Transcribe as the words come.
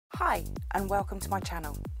Hi and welcome to my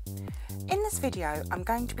channel. In this video I'm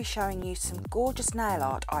going to be showing you some gorgeous nail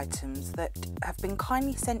art items that have been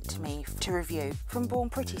kindly sent to me to review from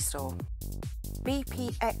Born Pretty store.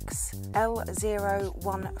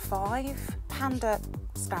 BPX-L015 Panda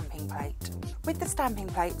Stamping Plate. With the stamping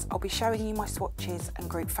plates I'll be showing you my swatches and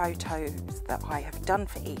group photos that I have done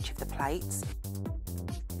for each of the plates.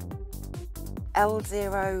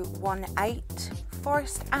 L018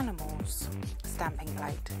 Forest Animals stamping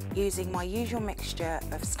plate, using my usual mixture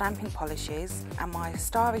of stamping polishes and my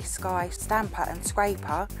Starry Sky stamper and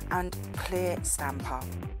scraper and clear stamper.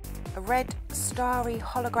 A red starry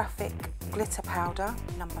holographic glitter powder,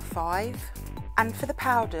 number 5. And for the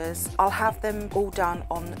powders, I'll have them all done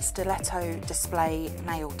on stiletto display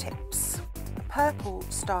nail tips. A purple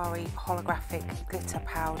starry holographic glitter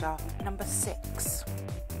powder, number 6.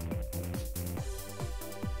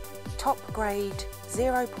 Top grade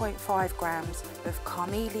 0.5 grams of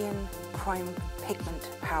Chameleon Chrome Pigment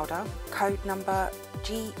powder, code number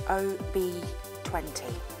GOB20.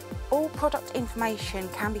 All product information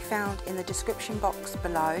can be found in the description box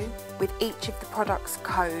below, with each of the products'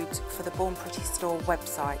 codes for the Born Pretty store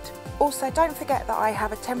website. Also, don't forget that I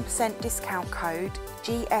have a 10% discount code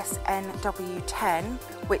GSNW10,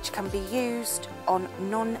 which can be used on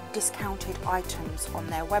non-discounted items on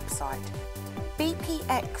their website.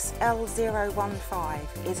 BPX-L015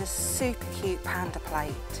 is a super cute panda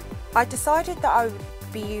plate. I decided that I would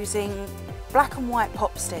be using black and white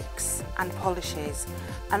pop sticks and polishes,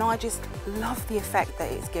 and I just love the effect that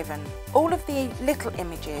it's given. All of the little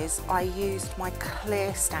images I used my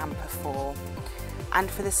clear stamper for, and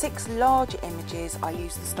for the 6 larger images I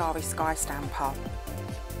used the Starry Sky stamper.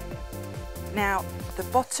 Now, the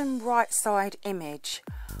bottom right side image,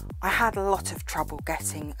 I had a lot of trouble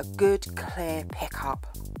getting a good clear pickup.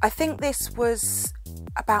 I think this was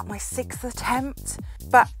about my 6th attempt,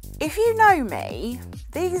 but if you know me,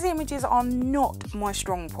 these images are not my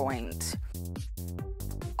strong point.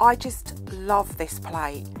 I just love this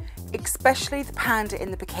plate, especially the panda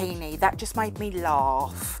in the bikini. That just made me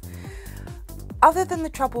laugh. Other than the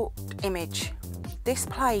troubled image, this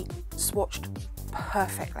plate swatched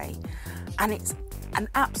perfectly, and it's an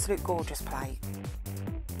absolute gorgeous plate.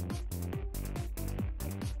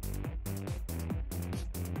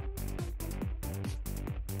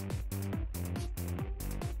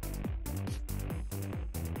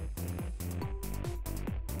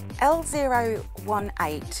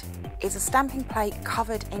 L018 is a stamping plate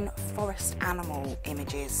covered in forest animal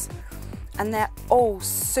images, and they're all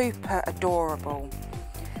super adorable.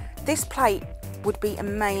 This plate would be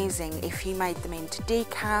amazing if you made them into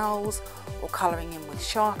decals or colouring in with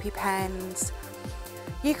Sharpie pens.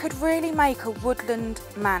 You could really make a woodland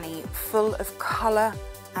mani full of colour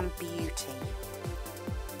and beauty.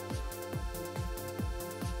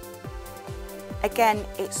 Again,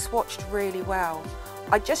 it swatched really well.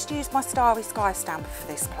 I just used my Starry Sky stamper for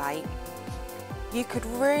this plate. You could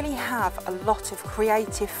really have a lot of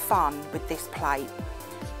creative fun with this plate.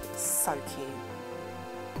 It's so cute.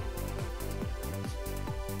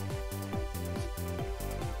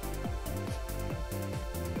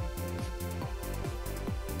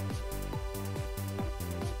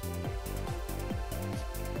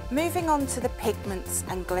 Moving on to the pigments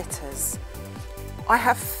and glitters. I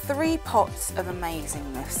have 3 pots of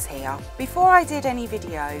amazingness here. Before I did any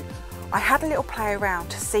video, I had a little play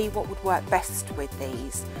around to see what would work best with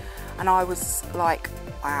these, and I was like,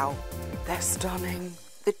 wow, they're stunning.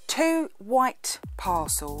 The 2 white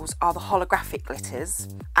parcels are the holographic glitters,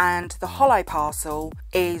 and the Holo parcel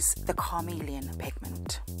is the Chameleon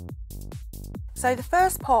Pigment. So the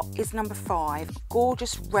first pot is number 5,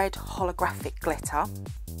 gorgeous red holographic glitter.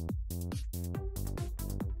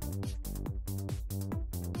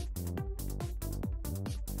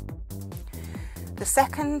 The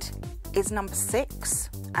second is number 6,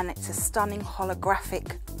 and it's a stunning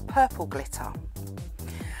holographic purple glitter.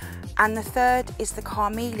 And the third is the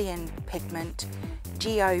Chameleon Pigment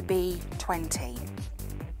GOB20.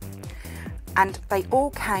 And they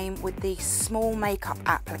all came with these small makeup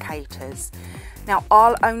applicators. Now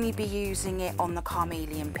I'll only be using it on the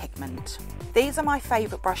Chameleon Pigment. These are my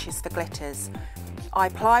favourite brushes for glitters. I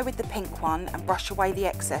apply with the pink one and brush away the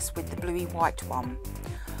excess with the bluey white one.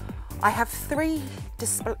 I have 3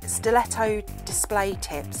 stiletto display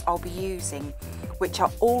tips I'll be using, which are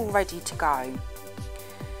all ready to go.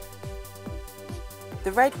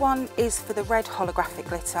 The red one is for the red holographic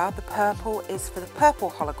glitter, the purple is for the purple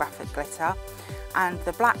holographic glitter, and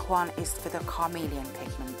the black one is for the Chameleon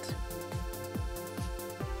Pigment.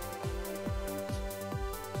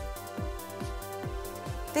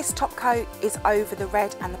 This top coat is over the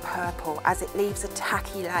red and the purple as it leaves a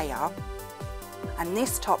tacky layer, and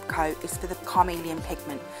this top coat is for the Chameleon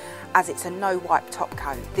Pigment as it's a no wipe top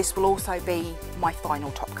coat. This will also be my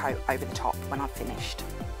final top coat over the top when I've finished.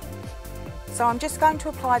 So I'm just going to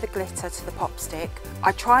apply the glitter to the pop stick.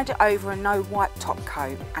 I tried it over a no wipe top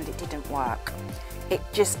coat and it didn't work. It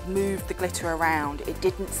just moved the glitter around, it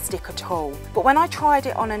didn't stick at all. But when I tried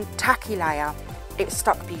it on a tacky layer, it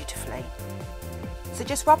stuck beautifully. So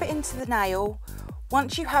just rub it into the nail.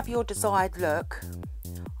 Once you have your desired look,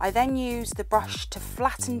 I then use the brush to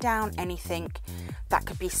flatten down anything that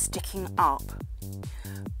could be sticking up.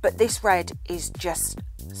 But this red is just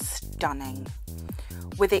stunning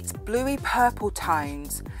with its bluey purple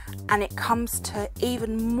tones, and it comes to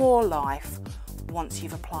even more life once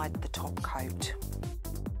you've applied the top coat.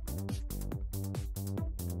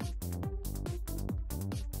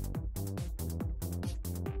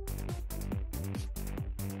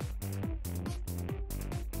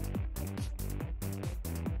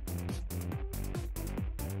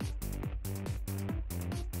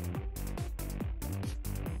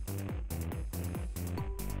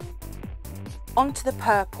 Onto the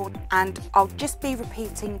purple, and I'll just be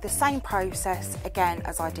repeating the same process again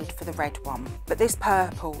as I did for the red one, but this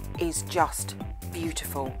purple is just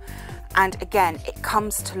beautiful, and again it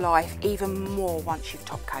comes to life even more once you've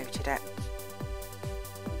top coated it.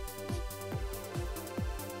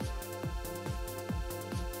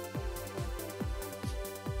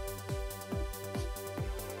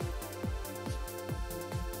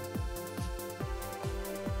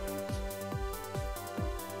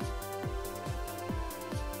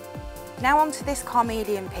 Now onto this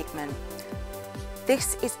Chameleon Pigment.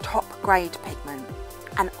 This is top grade pigment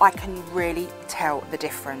and I can really tell the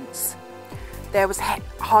difference. There was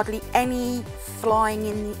hardly any flying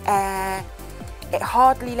in the air. It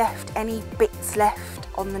hardly left any bits left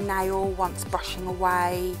on the nail once brushing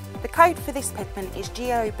away. The code for this pigment is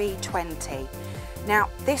GOB20. Now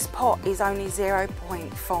this pot is only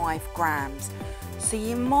 0.5 grams, so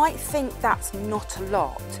you might think that's not a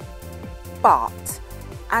lot, but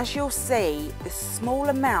as you'll see, the small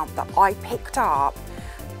amount that I picked up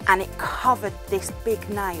and it covered this big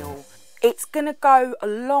nail. It's gonna go a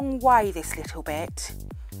long way, this little bit,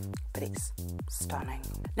 but it's stunning.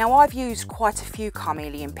 Now I've used quite a few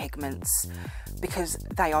Chameleon pigments because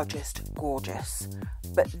they are just gorgeous,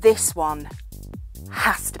 but this one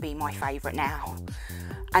has to be my favourite now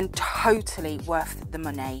and totally worth the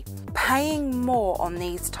money. Paying more on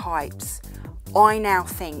these types I now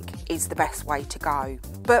think is the best way to go.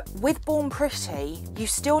 But with Born Pretty, you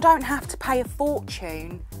still don't have to pay a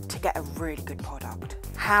fortune to get a really good product.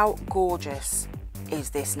 How gorgeous is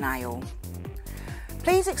this nail?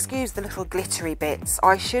 Please excuse the little glittery bits.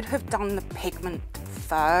 I should have done the pigment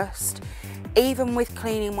first. Even with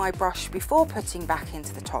cleaning my brush before putting back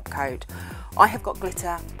into the top coat, I have got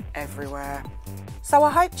glitter everywhere. So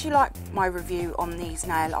I hope you liked my review on these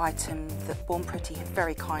nail items that Born Pretty have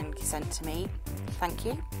very kindly sent to me. Thank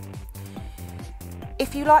you.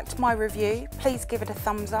 If you liked my review, please give it a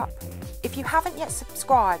thumbs up. If you haven't yet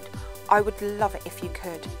subscribed, I would love it if you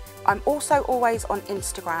could. I'm also always on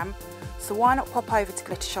Instagram, so why not pop over to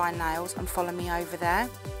GlitterShineNails and follow me over there.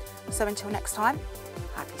 So until next time,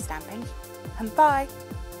 happy stamping and bye.